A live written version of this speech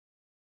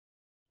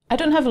I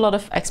don't have a lot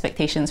of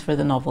expectations for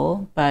the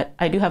novel, but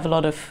I do have a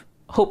lot of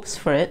hopes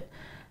for it.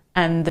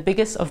 And the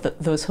biggest of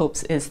those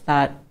hopes is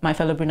that my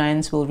fellow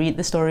Bruneians will read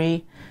the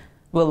story,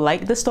 will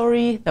like the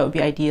story, that would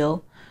be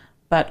ideal,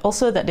 but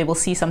also that they will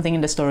see something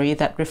in the story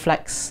that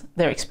reflects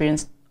their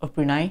experience of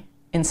Brunei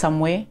in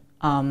some way,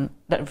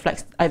 that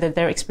reflects either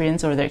their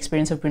experience or their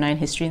experience of Bruneian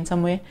history in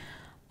some way.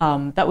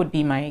 That would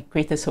be my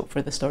greatest hope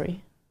for the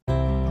story.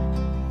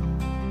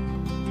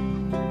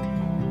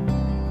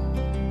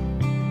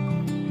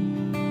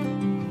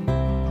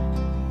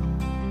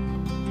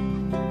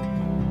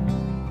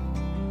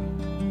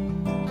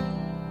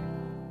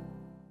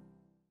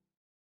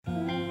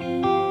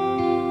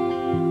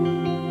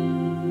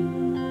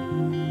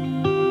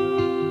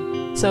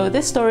 So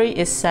this story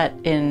is set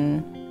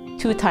in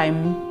two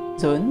time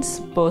zones,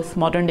 both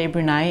modern-day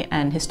Brunei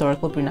and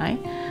historical Brunei.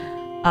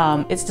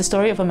 It's the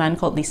story of a man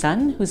called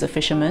Lisan, who's a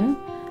fisherman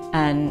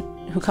and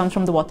who comes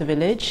from the water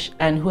village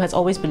and who has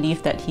always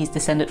believed that he's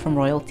descended from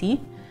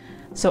royalty.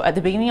 So at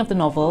the beginning of the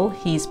novel,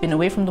 he's been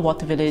away from the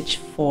water village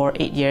for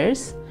 8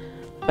 years,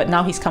 but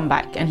now he's come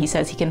back and he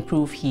says he can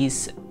prove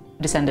he's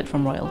descended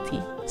from royalty.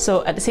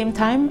 So at the same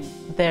time,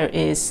 there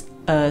is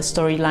a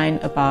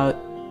storyline about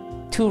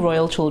two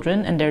royal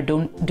children and their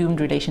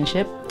doomed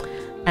relationship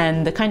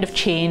and the kind of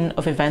chain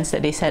of events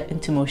that they set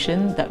into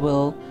motion that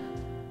will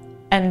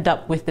end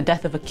up with the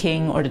death of a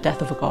king or the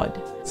death of a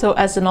god. So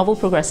as the novel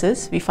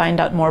progresses, we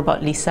find out more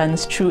about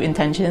Lisan's true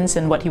intentions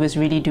and what he was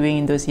really doing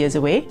in those years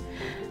away.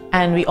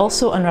 And we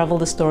also unravel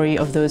the story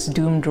of those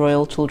doomed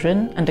royal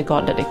children and the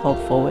god that they called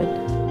forward.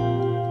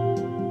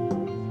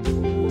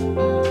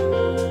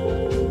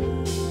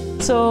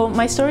 So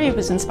my story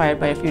was inspired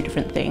by a few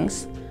different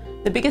things.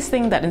 The biggest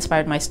thing that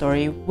inspired my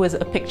story was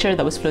a picture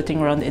that was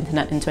floating around the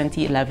internet in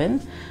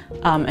 2011.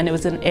 And it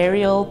was an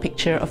aerial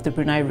picture of the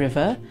Brunei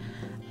River,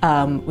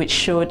 which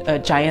showed a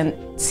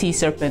giant sea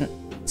serpent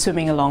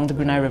swimming along the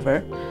Brunei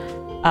River.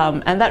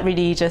 And that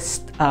really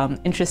just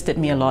interested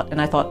me a lot.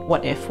 And I thought,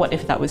 what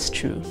if that was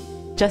true?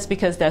 Just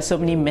because there are so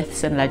many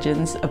myths and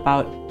legends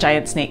about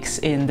giant snakes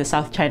in the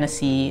South China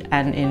Sea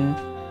and in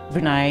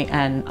Brunei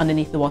and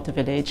underneath the water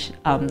village.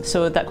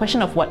 So that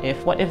question of what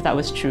if that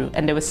was true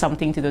and there was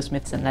something to those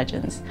myths and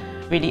legends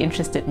really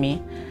interested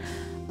me.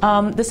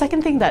 The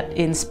second thing that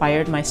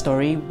inspired my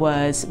story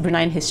was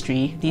Bruneian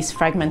history, these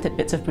fragmented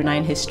bits of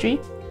Bruneian history.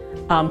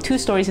 Two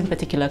stories in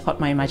particular caught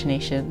my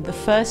imagination. The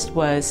first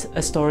was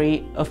a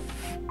story of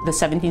the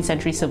 17th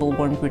century civil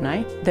war in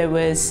Brunei. There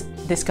was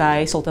this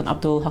guy, Sultan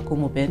Abdul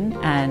Hakul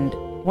Mubin, and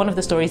one of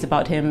the stories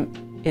about him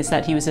is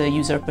that he was a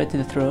usurper to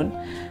the throne.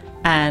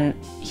 And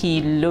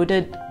he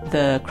loaded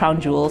the crown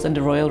jewels and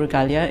the royal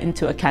regalia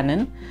into a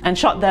cannon and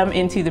shot them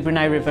into the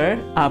Brunei River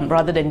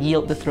rather than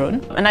yield the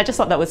throne. And I just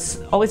thought that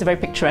was always a very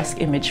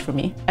picturesque image for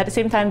me. At the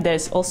same time,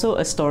 there's also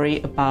a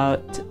story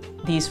about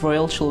these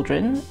royal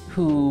children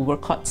who were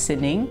caught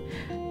sinning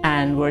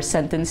and were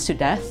sentenced to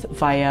death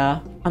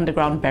via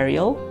underground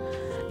burial.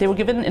 They were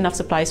given enough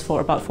supplies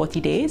for about 40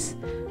 days.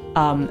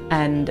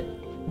 And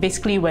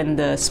basically when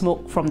the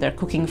smoke from their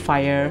cooking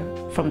fire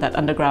from that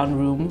underground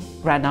room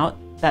ran out,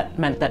 that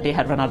meant that they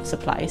had run out of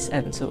supplies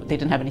and so they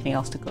didn't have anything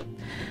else to cook.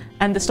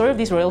 And the story of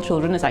these royal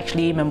children is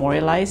actually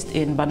memorialized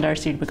in Bandar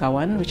Seri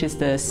Begawan, which is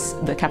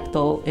the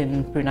capital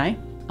in Brunei.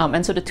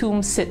 And so the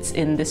tomb sits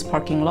in this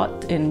parking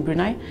lot in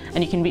Brunei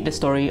and you can read the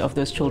story of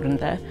those children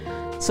there.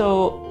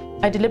 So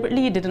I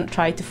deliberately didn't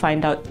try to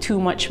find out too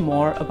much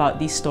more about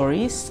these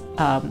stories,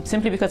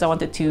 simply because I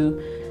wanted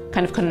to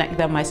kind of connect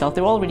them myself. They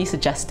were all really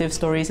suggestive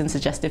stories and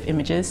suggestive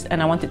images, and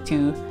I wanted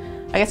to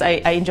I guess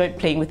I enjoyed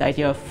playing with the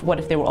idea of what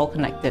if they were all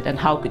connected and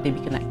how could they be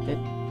connected.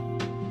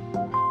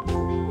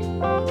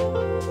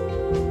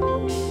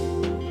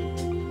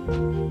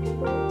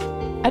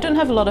 I don't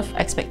have a lot of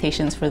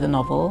expectations for the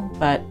novel,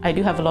 but I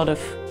do have a lot of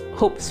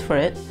hopes for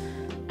it.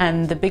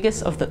 And the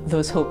biggest of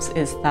those hopes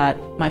is that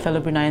my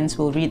fellow Bruneians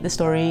will read the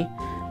story,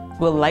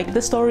 will like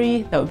the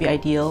story, that would be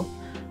ideal,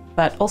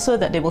 but also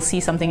that they will see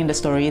something in the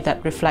story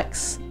that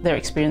reflects their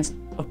experience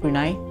of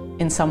Brunei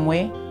in some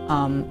way.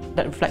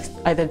 That reflects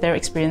either their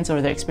experience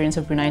or their experience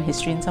of Bruneian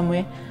history in some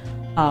way.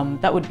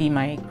 That would be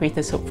my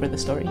greatest hope for the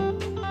story.